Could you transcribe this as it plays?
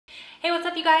Hey, what's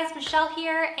up you guys? Michelle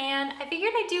here, and I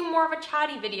figured I'd do more of a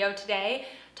chatty video today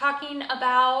talking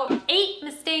about 8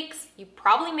 mistakes you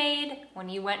probably made when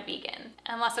you went vegan.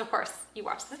 Unless, of course, you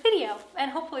watch this video, and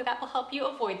hopefully that will help you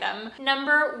avoid them.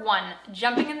 Number 1,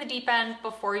 jumping in the deep end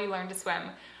before you learn to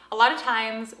swim. A lot of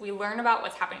times we learn about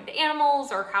what's happening to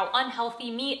animals or how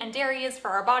unhealthy meat and dairy is for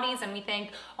our bodies, and we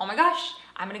think, oh my gosh,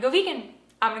 I'm gonna go vegan.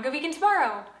 I'm gonna go vegan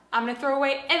tomorrow. I'm gonna throw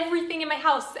away everything in my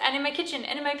house and in my kitchen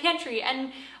and in my pantry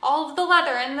and all of the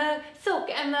leather and the silk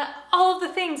and all of the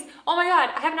things. Oh my God,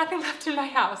 I have nothing left in my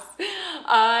house.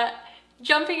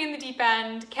 Jumping in the deep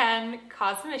end can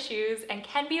cause some issues and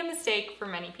can be a mistake for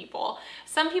many people.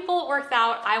 Some people it worked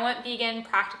out. I went vegan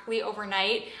practically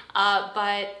overnight,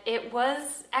 but it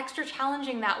was extra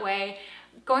challenging that way.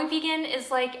 Going vegan is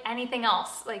like anything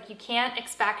else. Like, you can't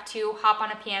expect to hop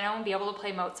on a piano and be able to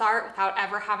play Mozart without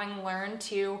ever having learned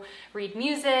to read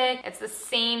music. It's the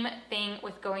same thing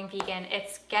with going vegan.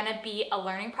 It's gonna be a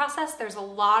learning process. There's a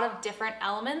lot of different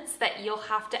elements that you'll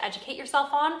have to educate yourself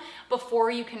on before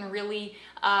you can really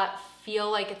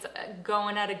feel like it's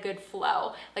going at a good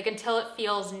flow, like until it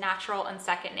feels natural and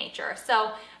second nature.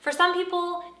 So for some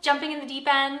people, jumping in the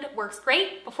deep end works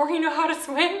great before you know how to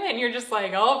swim, and you're just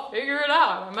like, I'll figure it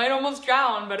out. I might almost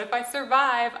drown, but if I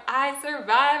survive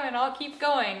and I'll keep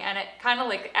going. And it kind of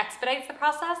like expedites the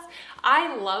process.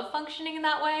 I love functioning in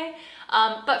that way.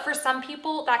 But for some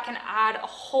people, that can add a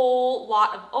whole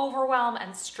lot of overwhelm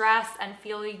and stress and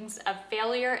feelings of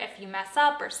failure if you mess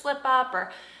up or slip up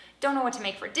or don't know what to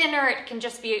make for dinner. It can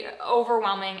just be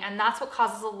overwhelming, and that's what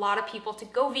causes a lot of people to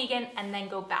go vegan and then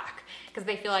go back because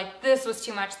they feel like this was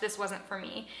too much, this wasn't for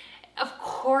me. Of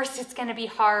course it's gonna be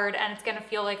hard and it's gonna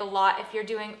feel like a lot if you're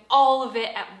doing all of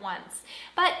it at once.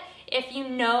 But if you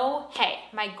know, hey,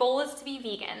 my goal is to be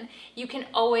vegan, you can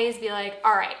always be like,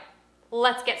 all right,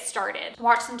 let's get started.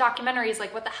 Watch some documentaries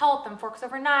like What the Health and Forks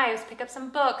Over Knives, pick up some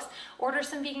books, order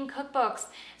some vegan cookbooks,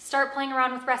 start playing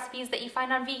around with recipes that you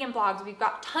find on vegan blogs. We've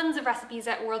got tons of recipes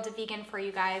at World of Vegan for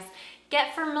you guys.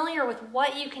 Get familiar with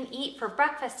what you can eat for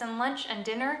breakfast and lunch and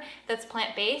dinner that's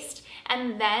plant-based.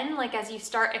 And then, like, as you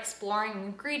start exploring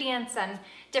ingredients and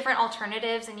different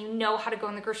alternatives and you know how to go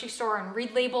in the grocery store and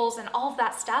read labels and all of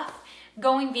that stuff,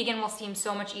 going vegan will seem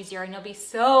so much easier, and you'll be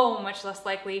so much less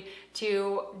likely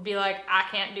to be like, I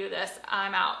can't do this,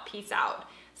 I'm out, peace out.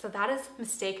 So that is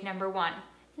mistake number 1.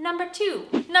 Number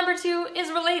 2 is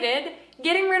related,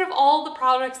 getting rid of all the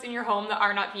products in your home that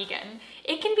are not vegan.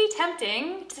 It can be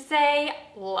tempting to say,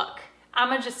 look, I'm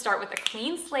gonna just start with a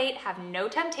clean slate, have no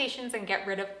temptations, and get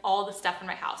rid of all the stuff in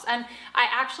my house. And I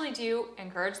actually do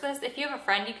encourage this. If you have a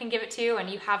friend you can give it to and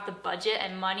you have the budget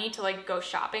and money to like go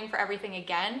shopping for everything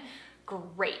again,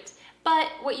 great. But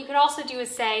what you could also do is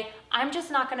say, I'm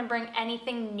just not gonna bring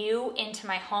anything new into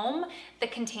my home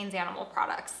that contains animal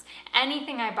products.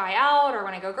 Anything I buy out or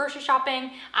when I go grocery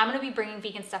shopping, I'm gonna be bringing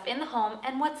vegan stuff in the home,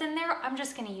 and what's in there, I'm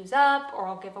just gonna use up or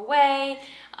I'll give away,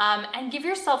 and give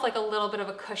yourself like a little bit of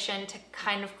a cushion to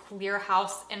kind of clear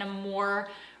house in a more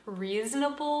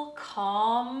reasonable,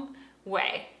 calm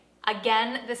way.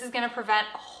 Again, this is gonna prevent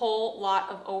a whole lot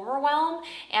of overwhelm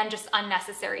and just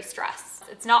unnecessary stress.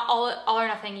 It's not all or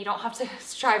nothing. You don't have to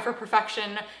strive for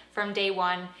perfection from day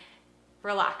one.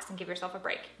 Relax and give yourself a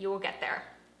break. You will get there.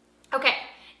 Okay,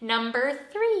 number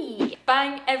 3,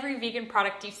 buying every vegan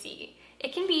product you see.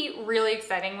 It can be really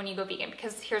exciting when you go vegan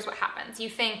because here's what happens. You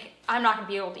think, I'm not gonna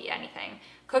be able to eat anything.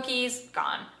 Cookies,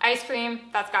 gone. Ice cream,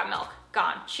 that's got milk,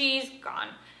 gone. Cheese, gone.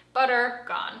 Butter,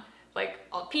 gone. Like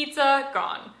pizza,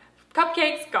 gone.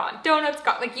 Cupcakes, gone. Donuts,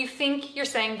 gone. Like, you think you're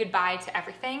saying goodbye to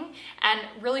everything, and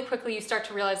really quickly you start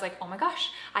to realize, like, oh my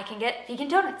gosh, I can get vegan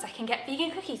donuts, I can get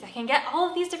vegan cookies, I can get all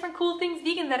of these different cool things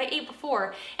vegan that I ate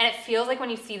before. And it feels like when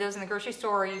you see those in the grocery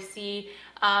store or you see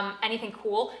anything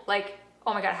cool, like,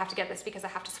 oh my God, I have to get this because I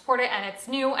have to support it and it's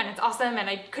new and it's awesome and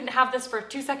I couldn't have this for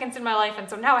 2 seconds in my life, and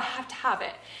so now I have to have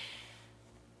it.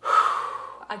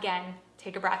 Again,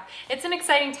 take a breath. It's an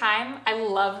exciting time. I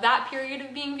love that period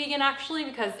of being vegan actually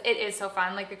because it is so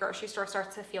fun. Like, the grocery store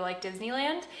starts to feel like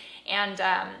Disneyland, and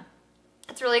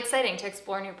it's really exciting to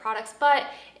explore new products, but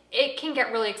it can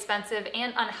get really expensive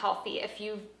and unhealthy if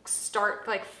you start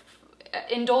like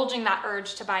indulging that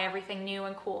urge to buy everything new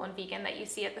and cool and vegan that you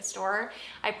see at the store.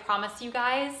 I promise you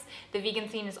guys, the vegan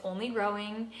scene is only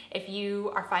growing. If you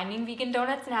are finding vegan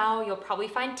donuts now, you'll probably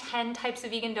find 10 types of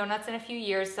vegan donuts in a few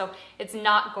years, so it's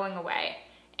not going away,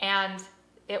 and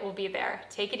it will be there.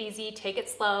 Take it easy, take it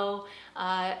slow,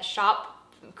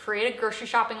 shop, create a grocery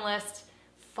shopping list,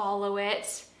 follow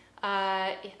it.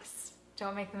 Yes,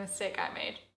 don't make the mistake I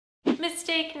made.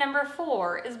 Mistake number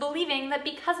 4 is believing that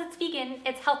because it's vegan,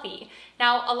 it's healthy.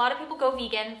 Now, a lot of people go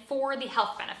vegan for the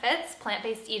health benefits.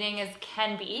 Plant-based eating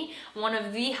can be one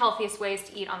of the healthiest ways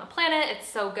to eat on the planet. It's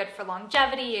so good for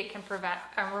longevity. It can prevent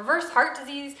and reverse heart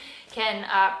disease, can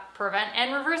prevent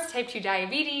and reverse type 2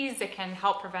 diabetes. It can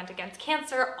help prevent against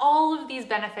cancer. All of these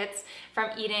benefits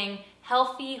from eating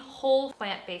healthy, whole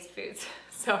plant-based foods.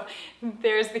 So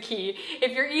there's the key.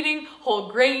 If you're eating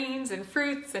whole grains and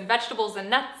fruits and vegetables and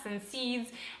nuts and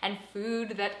seeds and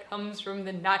food that comes from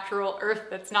the natural earth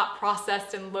that's not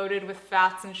processed and loaded with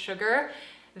fats and sugar,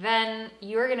 then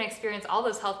you're gonna experience all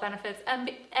those health benefits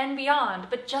and beyond.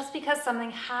 But just because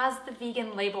something has the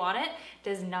vegan label on it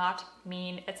does not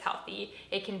mean it's healthy.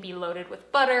 It can be loaded with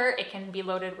butter, it can be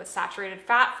loaded with saturated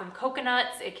fat from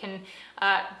coconuts, it can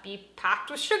be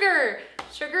packed with sugar.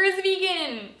 Sugar is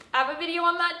vegan. I have a video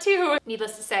on that too.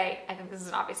 Needless to say, I think this is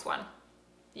an obvious one.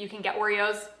 You can get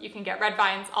Oreos, you can get red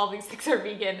vines, all these things are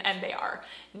vegan and they are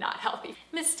not healthy.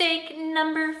 Mistake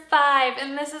number 5,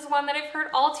 and this is one that I've heard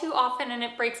all too often and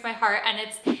it breaks my heart, and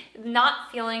it's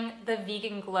not feeling the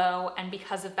vegan glow and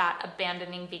because of that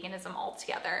abandoning veganism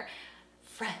altogether.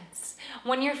 Friends,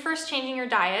 when you're first changing your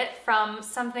diet from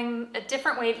a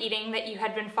different way of eating that you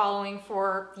had been following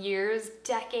for years,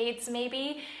 decades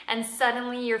maybe, and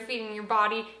suddenly you're feeding your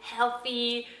body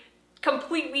healthy,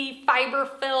 completely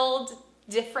fiber-filled,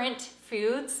 different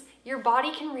foods, your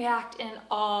body can react in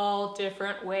all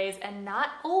different ways and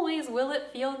not always will it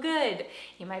feel good.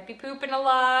 You might be pooping a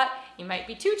lot, you might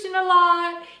be tooting a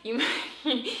lot,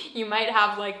 you might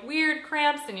have like weird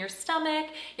cramps in your stomach.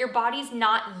 Your body's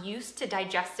not used to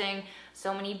digesting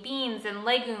so many beans and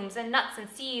legumes and nuts and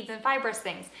seeds and fibrous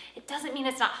things. It doesn't mean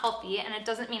it's not healthy, and it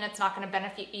doesn't mean it's not going to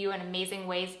benefit you in amazing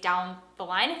ways down the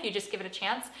line if you just give it a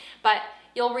chance. But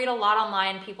you'll read a lot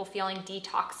online, people feeling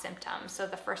detox symptoms. So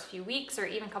the first few weeks or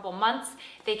even couple months,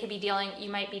 you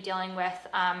might be dealing with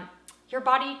your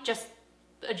body just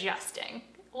adjusting.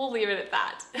 We'll leave it at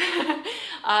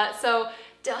that. So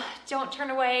don't turn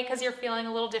away because you're feeling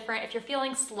a little different. If you're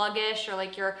feeling sluggish or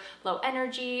like you're low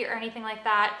energy or anything like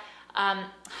that,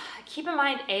 keep in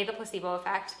mind, the placebo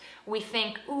effect. We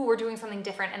think, ooh, we're doing something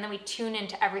different, and then we tune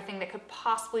into everything that could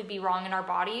possibly be wrong in our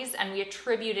bodies, and we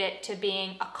attribute it to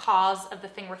being a cause of the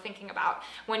thing we're thinking about,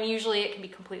 when usually it can be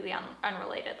completely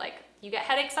unrelated. Like, you get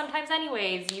headaches sometimes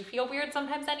anyways, you feel weird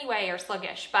sometimes anyway, or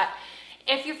sluggish. But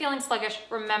if you're feeling sluggish,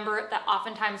 remember that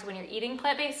oftentimes when you're eating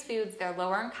plant-based foods, they're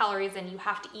lower in calories and you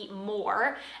have to eat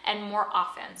more and more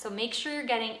often. So make sure you're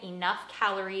getting enough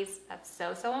calories. That's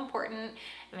so, so important.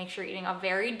 And make sure you're eating a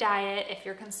varied diet. If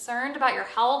you're concerned about your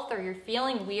health or you're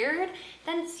feeling weird,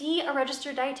 then see a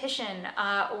registered dietitian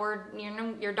or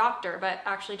your doctor. But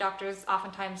actually doctors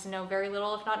oftentimes know very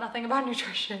little, if not nothing, about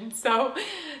nutrition. So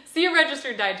see a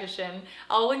registered dietitian.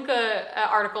 I'll link an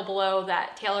article below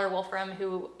that Taylor Wolfram,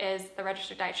 who is the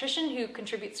registered dietitian who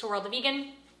contributes to World of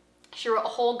Vegan, she wrote a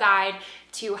whole guide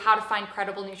to how to find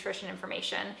credible nutrition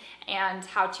information and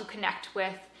how to connect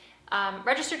with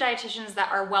registered dietitians that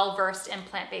are well-versed in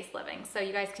plant-based living. So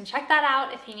you guys can check that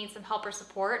out if you need some help or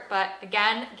support. But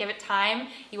again, give it time.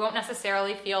 You won't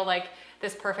necessarily feel like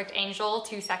this perfect angel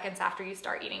 2 seconds after you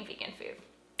start eating vegan food.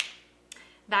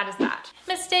 That is that.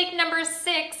 Mistake number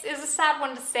 6 is a sad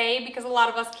one to say because a lot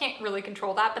of us can't really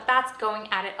control that, but that's going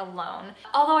at it alone.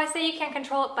 Although I say you can't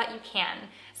control it, but you can.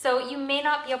 So you may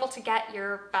not be able to get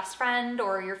your best friend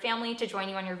or your family to join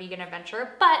you on your vegan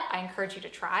adventure, but I encourage you to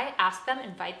try. Ask them,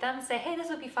 invite them, say, hey, this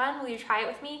would be fun, will you try it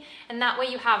with me? And that way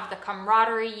you have the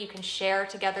camaraderie, you can share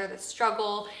together the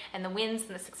struggle and the wins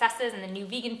and the successes and the new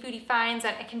vegan foodie finds,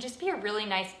 and it can just be a really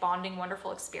nice bonding,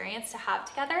 wonderful experience to have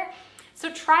together.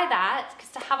 So try that,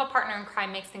 because to have a partner in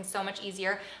crime makes things so much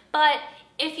easier. But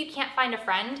if you can't find a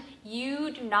friend,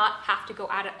 you do not have to go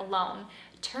at it alone.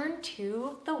 Turn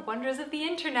to the wonders of the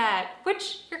internet,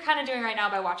 which you're kind of doing right now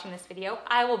by watching this video.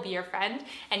 I will be your friend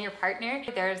and your partner.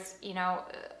 There's,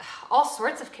 all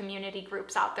sorts of community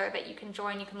groups out there that you can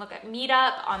join. You can look at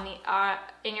Meetup on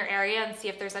in your area and see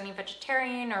if there's any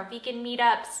vegetarian or vegan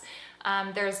meetups.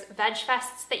 There's veg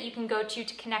fests that you can go to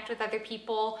connect with other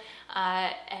people.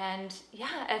 And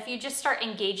yeah, if you just start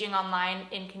engaging online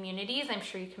in communities, I'm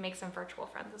sure you can make some virtual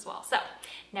friends as well. So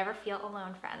never feel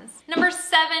alone, friends. Number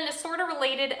 7 is sort of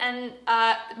related and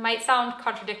might sound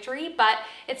contradictory, but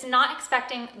it's not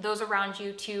expecting those around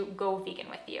you to go vegan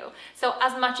with you. So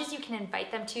as much as you can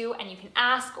invite them to and you can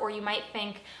ask, or you might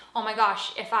think, oh my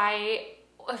gosh, if I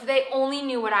if they only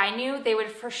knew what I knew, they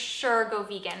would for sure go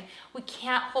vegan. We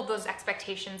can't hold those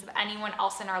expectations of anyone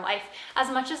else in our life as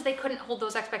much as they couldn't hold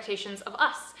those expectations of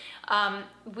us.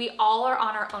 We all are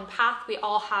on our own path. We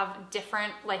all have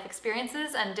different life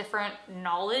experiences and different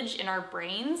knowledge in our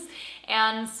brains.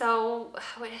 And so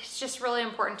it's just really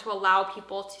important to allow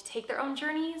people to take their own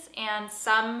journeys, and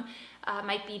some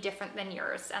might be different than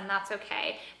yours, and that's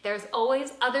okay. There's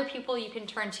always other people you can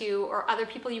turn to or other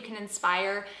people you can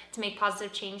inspire to make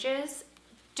positive changes.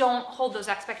 Don't hold those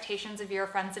expectations of your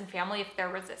friends and family if they're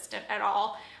resistant at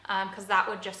all, because that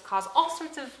would just cause all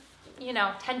sorts of,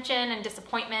 tension and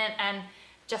disappointment, and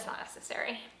just not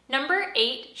necessary. Number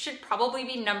 8 should probably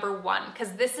be number 1,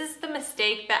 because this is the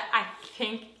mistake that I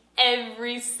think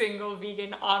every single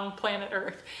vegan on planet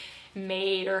Earth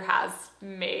made or has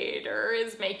made or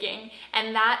is making,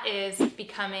 and that is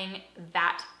becoming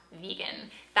that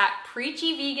vegan. That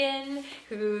preachy vegan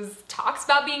who talks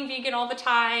about being vegan all the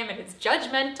time and is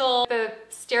judgmental. The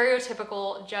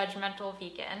stereotypical judgmental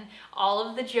vegan. All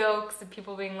of the jokes of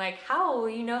people being like, how will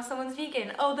you know someone's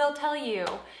vegan? Oh, they'll tell you.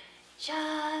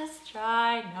 Just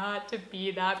try not to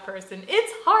be that person.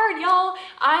 It's hard, y'all.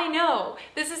 I know.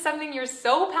 This is something you're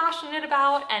so passionate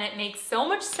about, and it makes so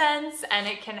much sense, and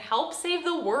it can help save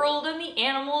the world and the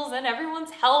animals and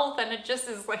everyone's health, and it just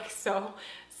is like so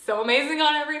amazing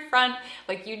on every front.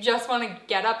 Like, you just want to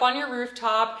get up on your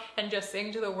rooftop and just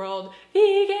sing to the world,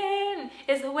 vegan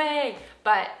is the way.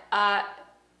 But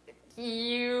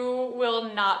you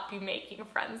will not be making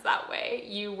friends that way.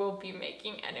 You will be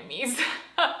making enemies.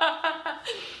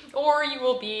 Or you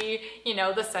will be,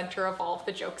 the center of all of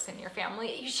the jokes in your family.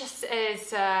 It just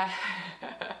is,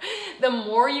 the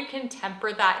more you can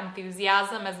temper that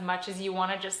enthusiasm as much as you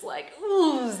want to just like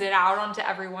ooze it out onto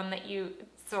everyone that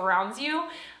surrounds you,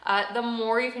 the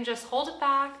more you can just hold it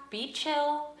back, be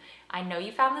chill. I know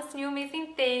you found this new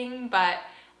amazing thing, but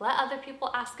let other people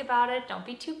ask about it. Don't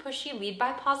be too pushy. Lead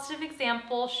by positive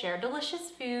example. Share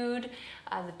delicious food.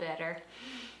 The better.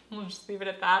 We'll just leave it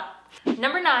at that.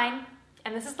 Number 9,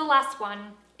 and this is the last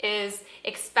one, is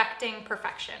expecting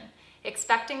perfection.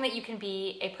 Expecting that you can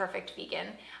be a perfect vegan.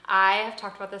 I have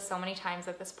talked about this so many times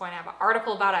at this point. I have an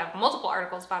article about it. I have multiple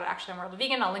articles about it actually on World of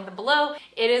Vegan. I'll link them below.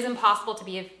 It is impossible to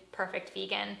be a perfect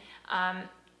vegan.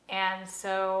 And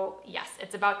so, yes,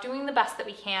 it's about doing the best that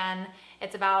we can.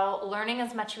 It's about learning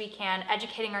as much as we can,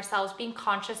 educating ourselves, being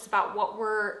conscious about what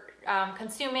we're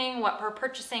consuming, what we're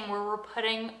purchasing, where we're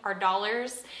putting our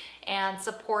dollars, and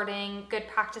supporting good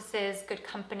practices, good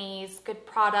companies, good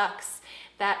products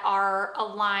that are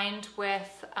aligned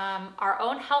with our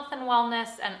own health and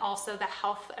wellness, and also the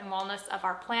health and wellness of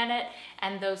our planet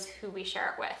and those who we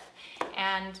share it with.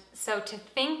 And so to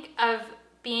think of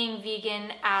being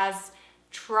vegan as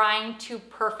trying to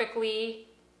perfectly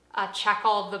check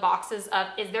all of the boxes of,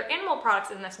 is there animal products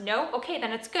in this? No? Okay,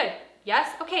 then it's good.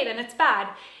 Yes? Okay, then it's bad,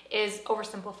 is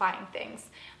oversimplifying things.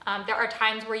 There are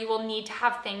times where you will need to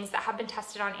have things that have been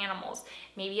tested on animals.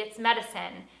 Maybe it's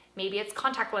medicine, maybe it's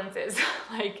contact lenses.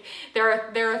 Like, there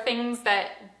are things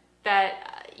that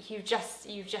you've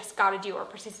just got to do or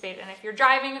participate in. If you're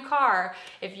driving a car,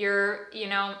 if you're,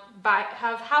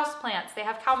 have house plants, they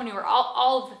have cow manure,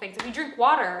 all of the things. If you drink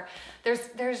water,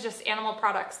 there's just animal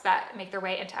products that make their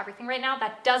way into everything right now.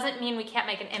 That doesn't mean we can't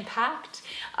make an impact.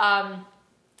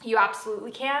 You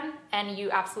absolutely can, and you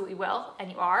absolutely will,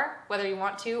 and you are, whether you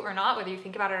want to or not, whether you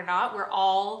think about it or not. We're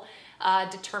all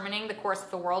determining the course of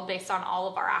the world based on all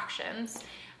of our actions.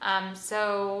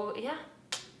 So yeah.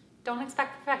 Don't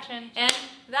expect perfection. And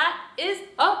that is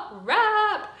a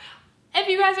wrap. If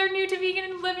you guys are new to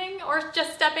vegan living or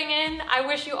just stepping in, I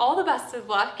wish you all the best of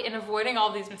luck in avoiding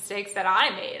all these mistakes that I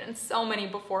made, and so many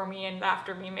before me and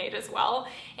after me made as well.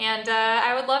 And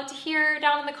I would love to hear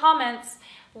down in the comments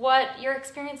what your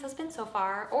experience has been so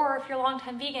far, or if you're a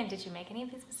longtime vegan, did you make any of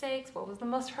these mistakes? What was the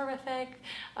most horrific?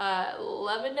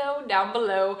 Let me know down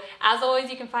below. As always,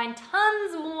 you can find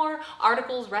tons more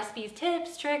articles, recipes,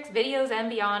 tips, tricks, videos, and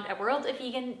beyond at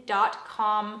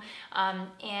worldofvegan.com.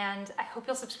 And I hope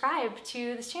you'll subscribe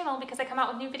to this channel because I come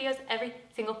out with new videos every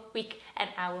single week, and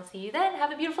I will see you then.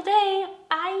 Have a beautiful day.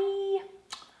 Bye.